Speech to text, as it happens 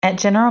At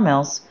General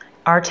Mills,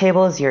 our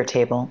table is your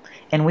table,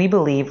 and we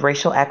believe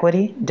racial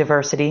equity,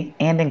 diversity,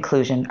 and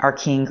inclusion are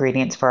key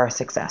ingredients for our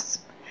success.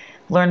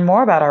 Learn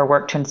more about our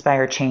work to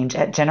inspire change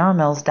at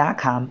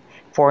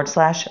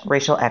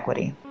generalmills.com/racial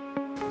equity.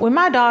 When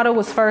my daughter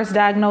was first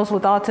diagnosed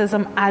with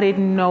autism, I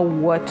didn't know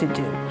what to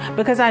do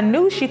because I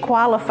knew she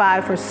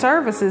qualified for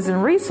services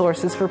and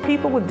resources for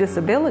people with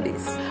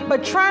disabilities.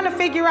 But trying to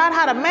figure out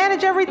how to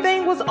manage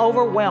everything was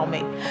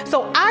overwhelming.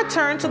 So I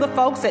turned to the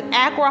folks at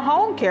Accra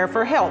Home Care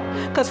for help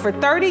because for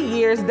 30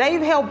 years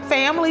they've helped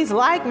families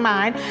like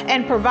mine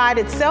and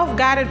provided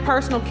self-guided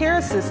personal care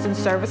assistance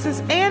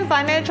services and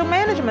financial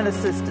management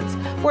assistance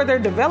for their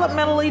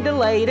developmentally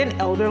delayed and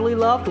elderly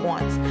loved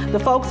ones. The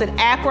folks at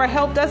Accra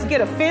helped us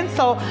get a fence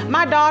so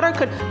my daughter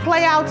could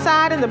play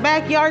outside in the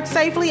backyard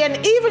safely and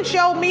even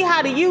showed me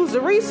how to use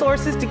the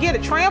resources to get a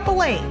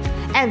trampoline.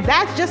 And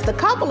that's just a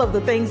couple of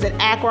the things that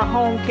Accra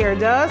Home Care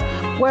does.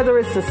 Whether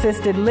it's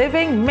assisted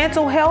living,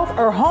 mental health,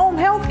 or home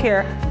health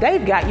care,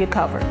 they've got you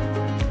covered.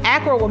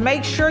 Accra will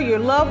make sure your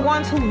loved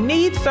ones who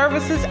need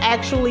services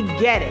actually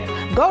get it.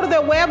 Go to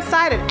their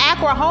website at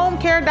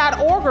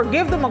acrahomecare.org or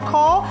give them a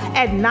call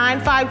at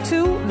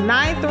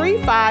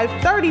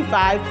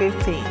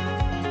 952-935-3515.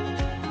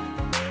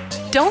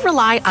 Don't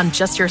rely on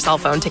just your cell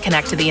phone to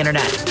connect to the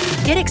internet.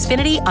 Get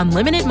Xfinity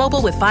Unlimited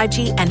Mobile with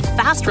 5G and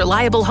fast,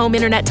 reliable home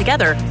internet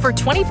together for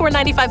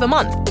 $24.95 a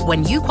month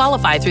when you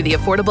qualify through the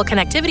Affordable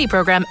Connectivity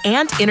Program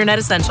and Internet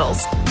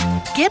Essentials.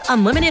 Get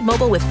unlimited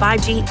mobile with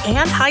 5G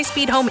and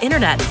high-speed home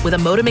internet with a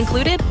modem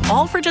included,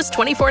 all for just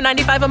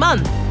 $24.95 a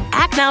month.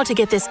 Act now to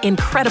get this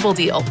incredible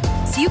deal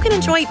so you can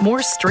enjoy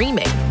more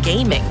streaming,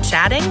 gaming,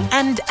 chatting,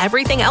 and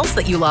everything else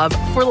that you love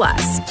for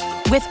less.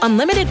 With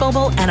unlimited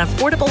mobile and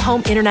affordable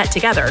home internet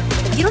together,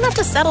 you don't have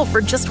to settle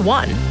for just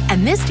one.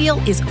 And this deal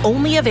is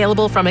only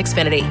available from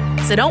Xfinity.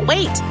 So don't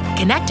wait.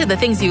 Connect to the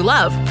things you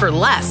love for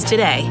less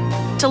today.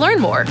 To learn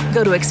more,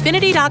 go to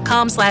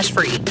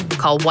Xfinity.com/free,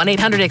 call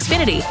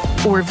 1-800-XFINITY,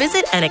 or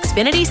visit an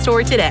Xfinity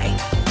store today.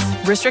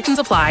 Restrictions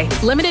apply.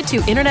 Limited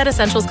to Internet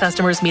Essentials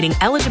customers meeting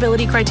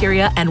eligibility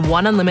criteria and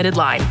one unlimited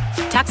line.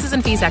 Taxes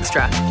and fees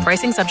extra.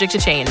 Pricing subject to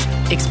change.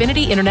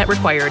 Xfinity Internet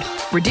required.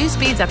 Reduced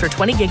speeds after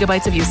 20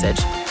 gigabytes of usage.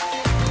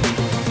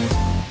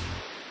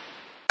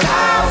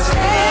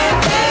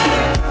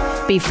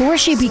 Before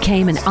she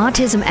became an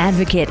autism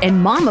advocate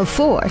and mom of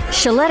 4,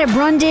 Shaletta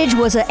Brundage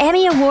was an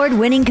Emmy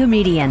Award-winning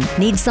comedian.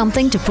 Need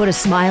something to put a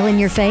smile in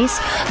your face?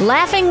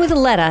 Laughing with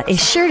Letta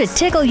is sure to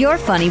tickle your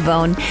funny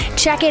bone.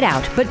 Check it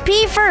out, but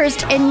pee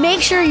first and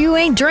make sure you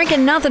ain't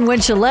drinking nothing when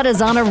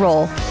Shaletta's on a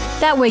roll.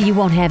 That way you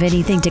won't have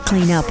anything to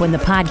clean up when the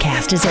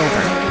podcast is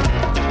over.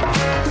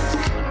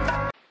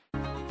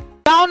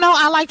 Y'all know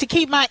I like to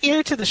keep my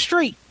ear to the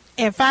street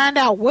and find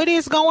out what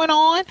is going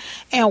on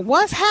and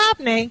what's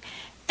happening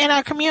in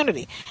our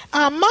community.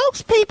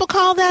 Most people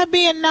call that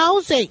being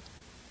nosy.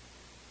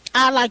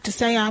 I like to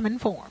say I'm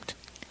informed.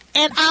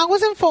 And I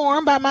was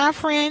informed by my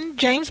friend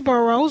James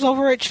Burrows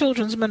over at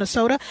Children's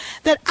Minnesota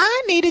that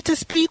I needed to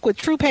speak with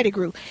True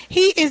Pettigrew.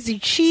 He is the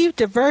Chief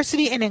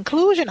Diversity and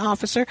Inclusion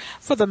Officer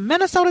for the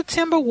Minnesota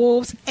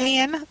Timberwolves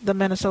and the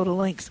Minnesota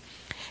Lynx.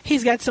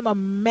 He's got some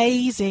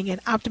amazing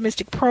and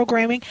optimistic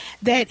programming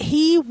that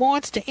he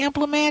wants to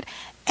implement,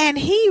 and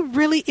he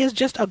really is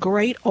just a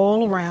great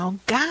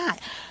all-around guy.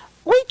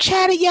 We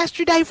chatted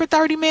yesterday for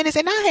 30 minutes,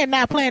 and I had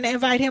not planned to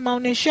invite him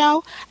on this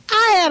show.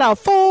 I had a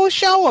full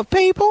show of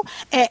people,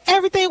 and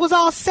everything was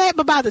all set,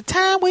 but by the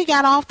time we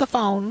got off the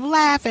phone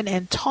laughing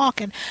and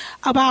talking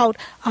about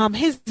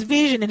his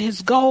vision and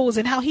his goals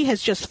and how he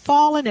has just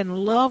fallen in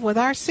love with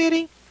our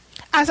city,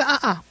 I said,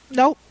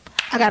 nope.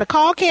 I got to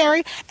call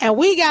Carrie, and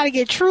we got to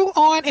get True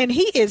on, and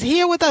he is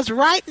here with us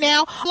right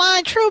now.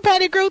 Line True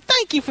Pettigrew,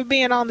 thank you for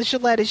being on the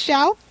Shaletta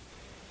Show.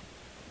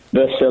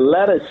 The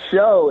Shaletta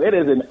Show. It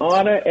is an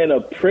honor and a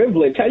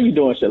privilege. How you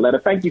doing,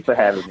 Shaletta? Thank you for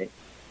having me.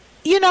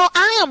 You know,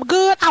 I am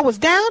good. I was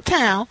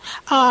downtown,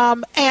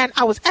 and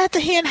I was at the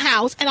Hen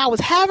House, and I was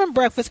having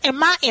breakfast, and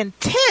my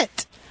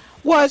intent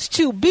was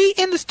to be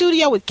in the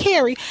studio with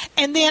Carrie,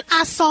 and then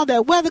I saw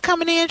that weather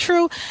coming in,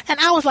 True, and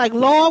I was like,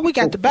 Lord, we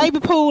got the baby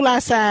pool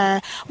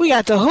outside. We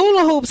got the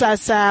hula hoops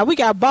outside. We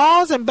got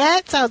balls and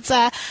bats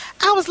outside.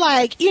 I was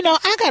like, you know,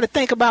 I got to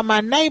think about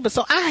my neighbors.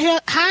 So I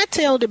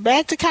hightailed it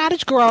back to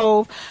Cottage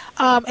Grove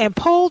and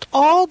pulled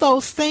all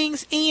those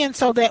things in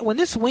so that when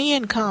this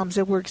wind comes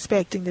that we're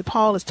expecting, that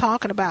Paul is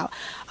talking about,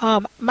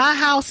 my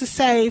house is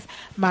safe,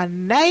 my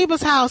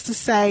neighbor's house is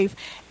safe,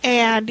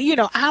 and, you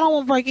know, I don't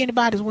want to break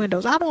anybody's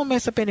windows. I don't want to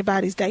mess up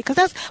anybody's day. Because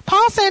that's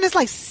Paul's saying it's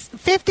like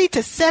 50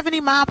 to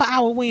 70 mile per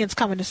hour winds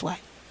coming this way.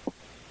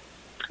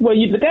 Well,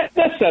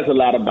 that says a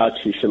lot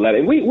about you,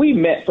 Shaletta. We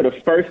met for the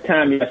first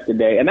time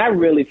yesterday, and I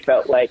really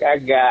felt like I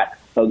got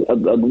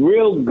a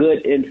real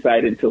good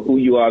insight into who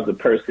you are as a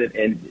person.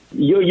 And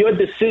your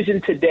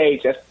decision today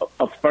just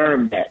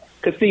affirmed that.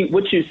 Because, see,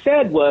 what you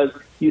said was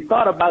you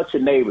thought about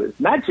your neighbors,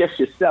 not just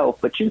yourself,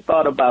 but you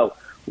thought about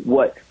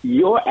what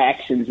your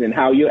actions and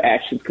how your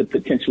actions could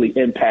potentially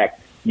impact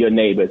your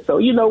neighbors. So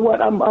you know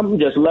what? I'm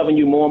just loving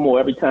you more and more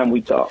every time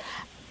we talk.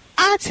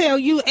 I tell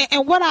you,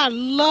 and what I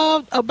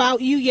loved about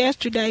you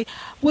yesterday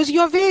was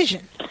your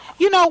vision.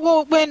 You know,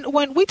 well,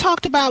 when we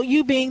talked about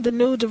you being the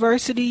new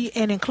diversity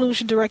and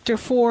inclusion director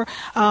for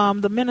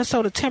the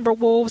Minnesota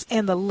Timberwolves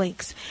and the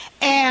Lynx,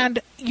 and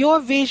your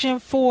vision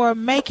for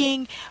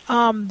making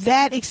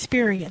that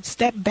experience,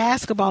 that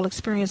basketball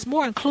experience,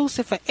 more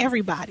inclusive for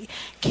everybody,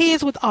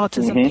 kids with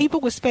autism, people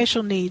with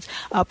special needs,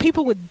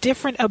 people with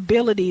different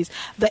abilities,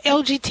 the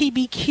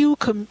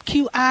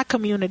LGBTQI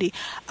community.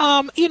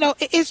 You know,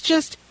 it's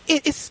just,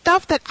 it's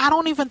stuff that I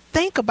don't even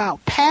think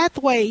about,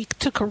 pathway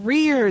to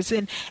careers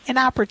and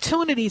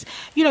opportunities.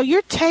 You know,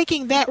 you're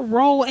taking that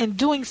role and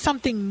doing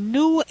something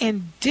new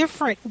and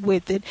different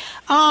with it.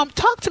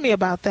 Talk to me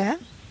about that.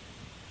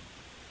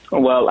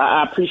 Well,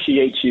 I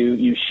appreciate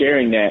you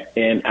sharing that,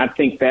 and I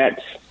think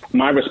that's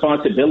my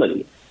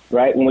responsibility,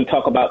 right? When we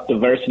talk about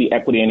diversity,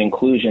 equity, and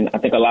inclusion, I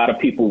think a lot of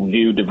people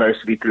view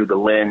diversity through the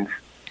lens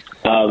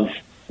of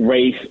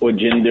race or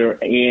gender,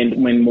 and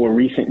in more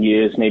recent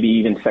years, maybe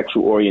even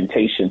sexual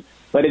orientation.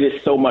 But it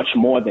is so much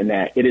more than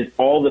that. It is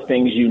all the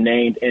things you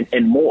named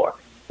and more.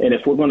 And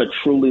if we're going to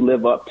truly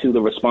live up to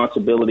the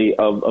responsibility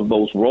of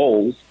those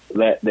roles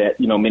that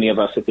you know many of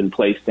us have been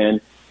placed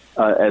in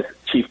as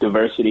Chief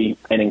Diversity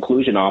and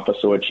Inclusion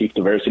Officer or Chief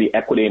Diversity,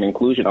 Equity, and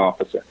Inclusion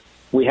Officer,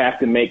 we have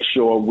to make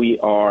sure we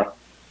are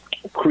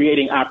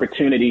creating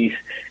opportunities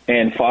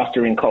and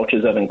fostering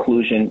cultures of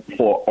inclusion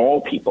for all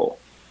people.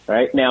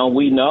 Right now,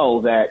 we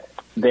know that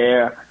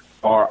there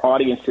are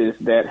audiences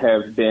that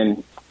have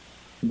been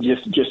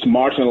just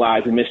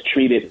marginalized and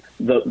mistreated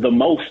the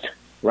most,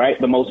 right?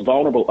 The most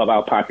vulnerable of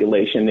our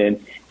population.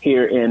 And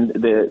here in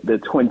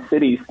the Twin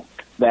Cities,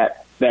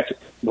 that's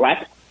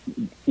Black,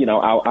 you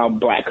know, our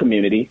Black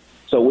community.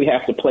 So we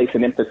have to place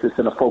an emphasis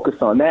and a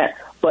focus on that,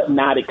 but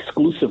not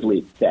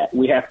exclusively that.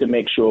 We have to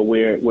make sure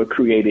we're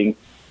creating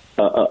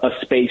a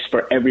space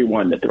for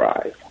everyone to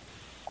thrive.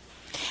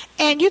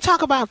 And you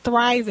talk about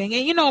thriving.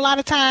 And, you know, a lot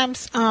of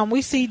times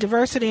we see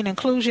diversity and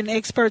inclusion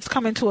experts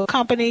come into a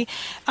company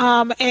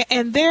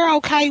and they're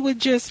okay with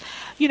just,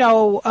 you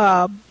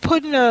know,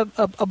 putting a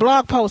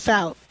blog post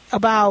out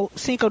about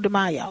Cinco de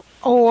Mayo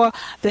or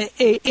the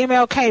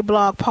MLK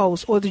blog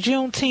post or the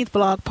Juneteenth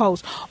blog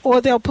post, or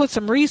they'll put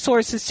some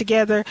resources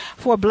together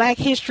for Black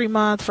History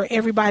Month for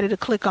everybody to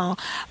click on.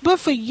 But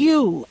for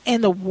you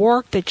and the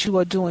work that you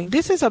are doing,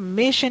 this is a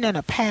mission and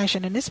a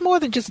passion, and it's more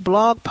than just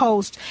blog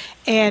posts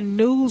and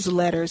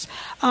newsletters.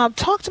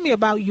 Talk to me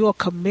about your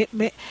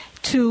commitment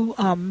to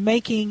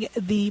making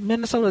the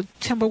Minnesota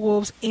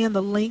Timberwolves and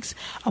the Lynx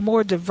a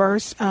more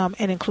diverse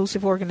and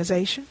inclusive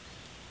organization.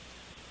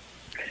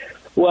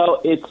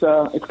 Well, it's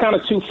kind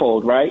of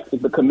twofold, right?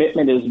 The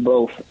commitment is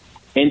both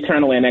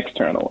internal and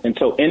external. And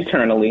so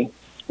internally,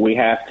 we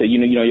have to,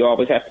 you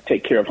always have to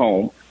take care of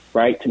home,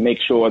 right? To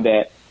make sure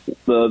that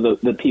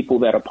the people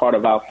that are part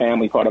of our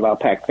family, part of our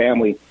PAC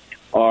family,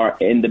 are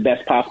in the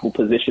best possible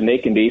position they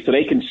can be so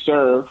they can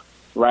serve,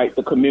 right,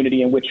 the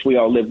community in which we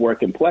all live,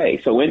 work, and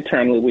play. So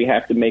internally, we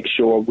have to make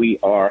sure we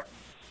are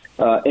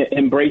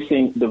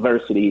embracing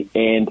diversity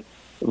and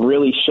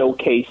really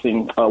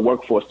showcasing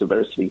workforce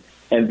diversity.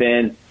 And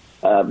then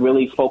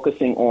really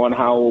focusing on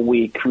how are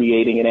we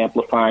creating and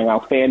amplifying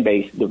our fan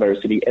base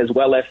diversity as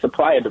well as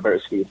supplier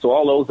diversity. So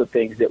all those are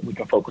things that we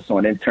can focus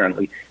on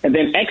internally. And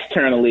then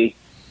externally,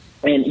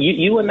 and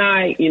you and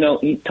I,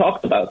 you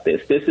talked about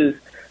this. This is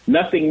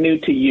nothing new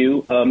to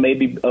you,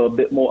 maybe a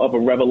bit more of a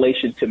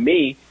revelation to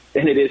me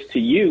than it is to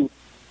you.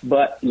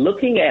 But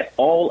looking at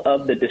all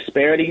of the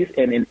disparities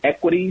and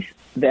inequities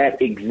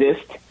that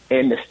exist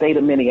in the state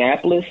of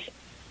Minneapolis,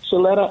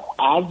 Shaletta,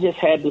 I just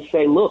had to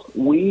say, look,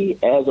 we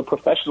as a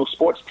professional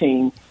sports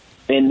team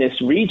in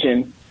this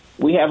region,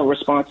 we have a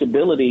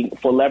responsibility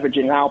for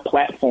leveraging our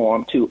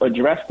platform to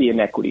address the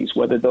inequities,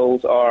 whether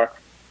those are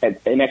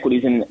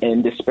inequities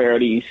and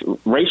disparities,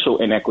 racial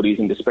inequities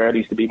and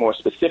disparities, to be more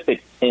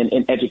specific,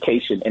 in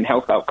education and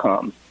health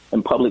outcomes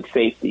and public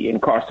safety,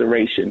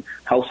 incarceration,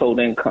 household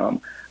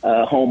income,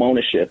 home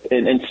ownership,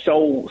 and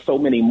so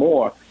many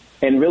more.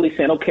 And really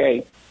saying,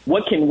 okay,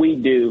 what can we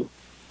do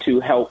to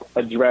help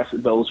address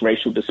those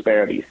racial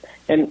disparities?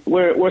 And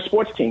we're a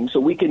sports team, so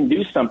we can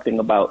do something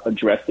about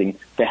addressing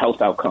the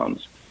health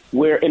outcomes.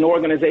 We're an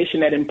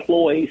organization that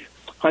employs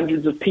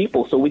hundreds of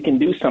people, so we can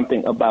do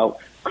something about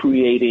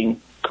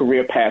creating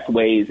career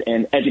pathways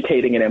and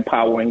educating and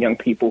empowering young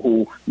people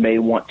who may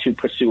want to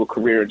pursue a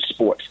career in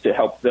sports to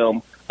help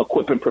them,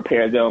 equip and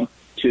prepare them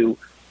to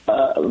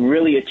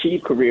really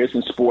achieve careers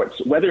in sports,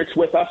 whether it's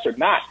with us or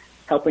not,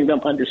 helping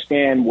them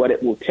understand what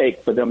it will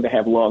take for them to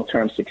have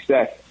long-term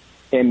success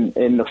in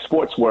the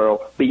sports world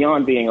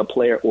beyond being a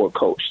player or a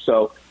coach.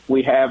 So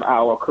we have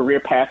our career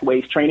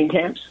pathways training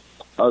camps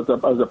as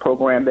a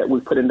program that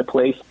we've put into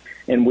place,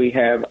 and we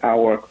have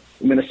our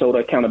Minnesota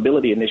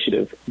Accountability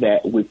Initiative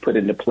that we've put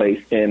into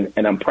place. And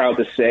I'm proud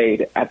to say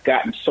that I've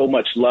gotten so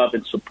much love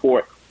and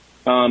support.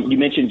 You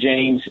mentioned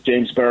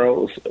James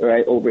Burrows,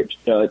 right, over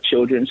at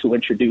Children's, who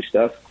introduced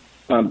us.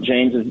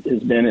 James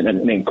has been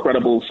an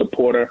incredible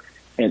supporter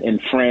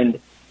and friend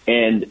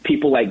And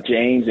people like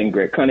James and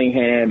Greg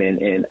Cunningham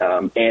and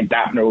Ann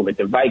Doppner over at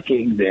the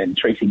Vikings and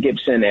Tracy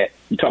Gibson.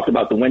 You talked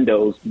about the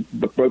windows,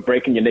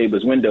 breaking your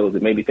neighbor's windows.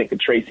 It made me think of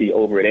Tracy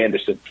over at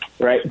Anderson,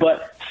 right?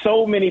 But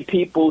so many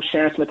people,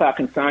 Sharon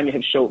Smith-Akinsanya,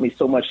 have showed me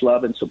so much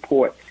love and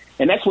support.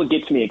 And that's what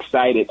gets me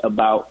excited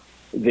about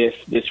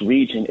this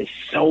region is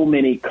so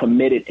many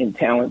committed and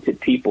talented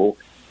people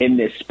in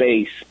this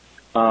space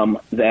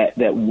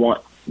that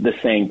want the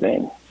same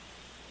thing.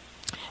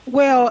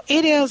 Well,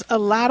 it is a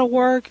lot of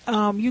work.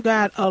 You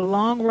got a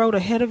long road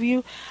ahead of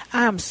you.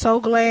 I am so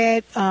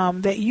glad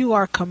that you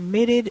are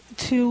committed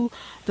to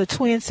the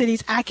Twin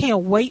Cities. I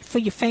can't wait for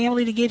your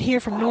family to get here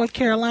from North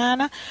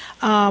Carolina.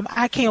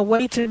 I can't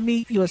wait to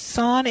meet your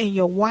son and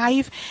your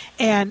wife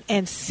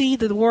and see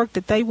the work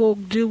that they will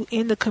do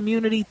in the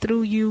community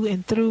through you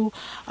and through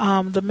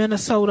the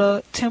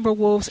Minnesota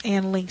Timberwolves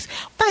and Lynx.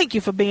 Thank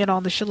you for being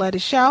on the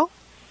Sheletta Show.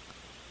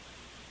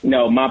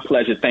 No, my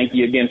pleasure. Thank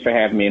you again for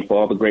having me and for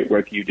all the great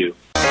work you do.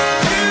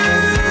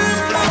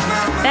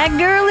 That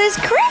girl is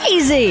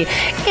crazy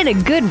in a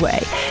good way.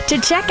 To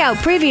check out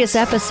previous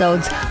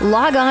episodes,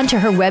 log on to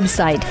her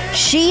website,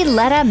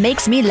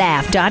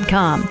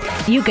 SheLettaMakesMeLaugh.com.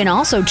 You can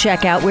also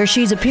check out where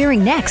she's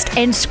appearing next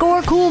and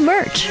score cool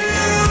merch.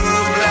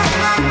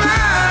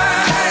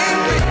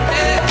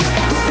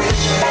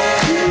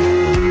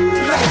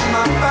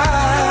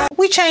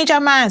 We change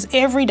our minds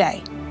every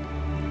day.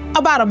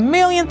 About 1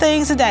 million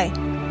things a day.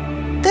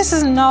 This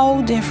is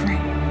no different.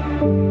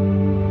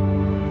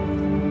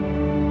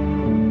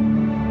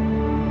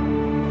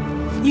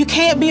 You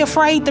can't be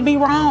afraid to be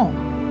wrong.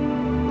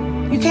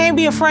 You can't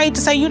be afraid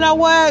to say, you know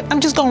what, I'm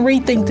just going to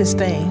rethink this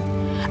thing.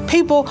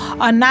 People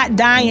are not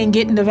dying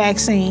getting the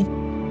vaccine.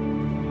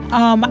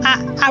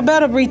 I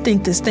better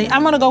rethink this thing.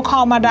 I'm going to go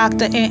call my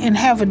doctor and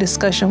have a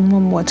discussion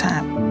one more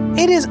time.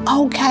 It is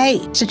okay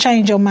to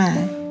change your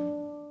mind.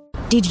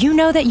 Did you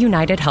know that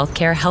United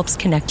Healthcare helps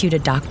connect you to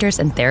doctors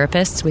and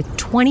therapists with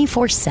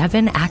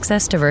 24/7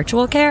 access to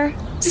virtual care?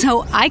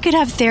 So I could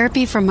have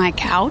therapy from my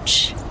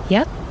couch?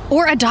 Yep.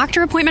 Or a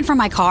doctor appointment from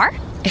my car?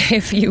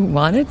 If you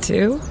wanted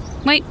to.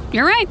 Wait,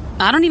 you're right.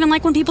 I don't even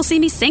like when people see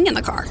me sing in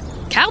the car.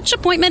 Couch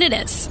appointment it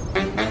is.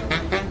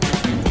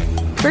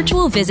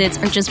 Virtual visits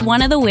are just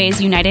one of the ways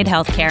United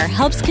Healthcare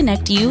helps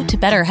connect you to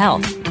better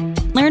health.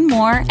 Learn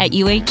more at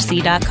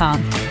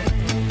uhc.com.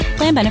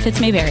 Plan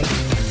benefits may vary.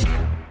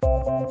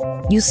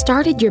 You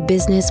started your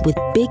business with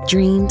big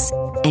dreams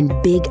and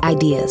big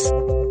ideas.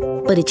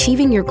 But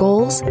achieving your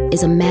goals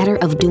is a matter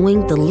of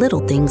doing the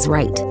little things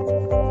right.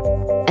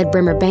 At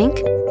Bremer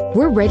Bank,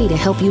 we're ready to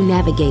help you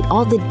navigate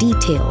all the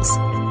details,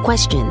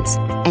 questions,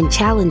 and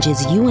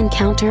challenges you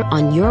encounter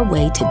on your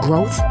way to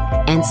growth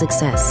and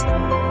success.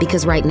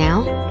 Because right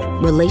now,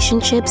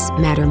 relationships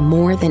matter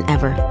more than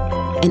ever,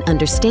 and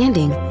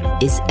understanding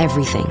is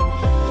everything.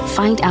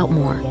 Find out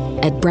more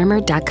at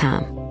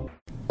bremer.com.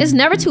 It's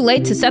never too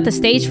late to set the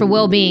stage for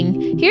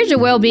well-being. Here's your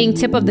well-being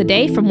tip of the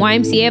day from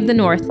YMCA of the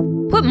North.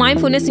 Put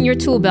mindfulness in your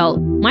tool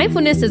belt.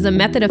 Mindfulness is a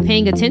method of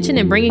paying attention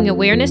and bringing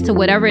awareness to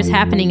whatever is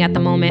happening at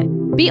the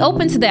moment. Be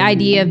open to the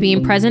idea of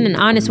being present and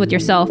honest with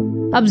yourself.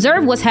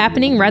 Observe what's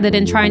happening rather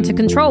than trying to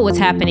control what's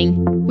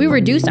happening. We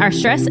reduce our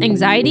stress,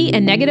 anxiety,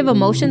 and negative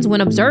emotions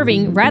when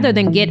observing rather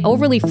than get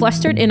overly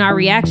flustered in our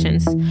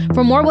reactions.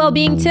 For more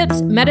well-being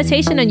tips,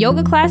 meditation, and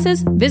yoga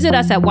classes, visit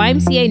us at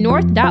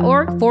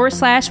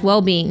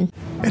ymcanorth.org/wellbeing.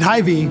 At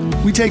Hy-Vee,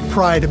 we take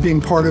pride in being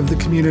part of the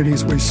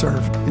communities we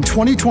serve. In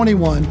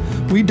 2021,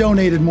 we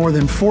donated more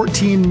than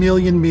 14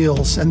 million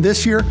meals, and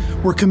this year,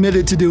 we're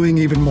committed to doing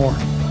even more.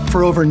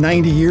 For over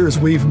 90 years,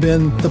 we've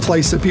been the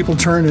place that people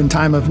turn in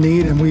time of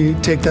need, and we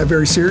take that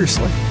very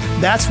seriously.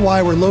 That's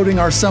why we're loading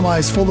our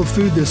semis full of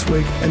food this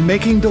week and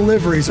making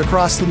deliveries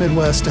across the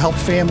Midwest to help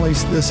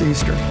families this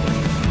Easter.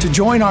 To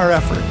join our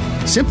effort,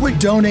 simply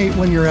donate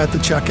when you're at the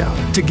checkout.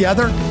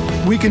 Together,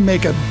 we can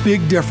make a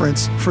big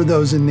difference for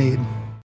those in need.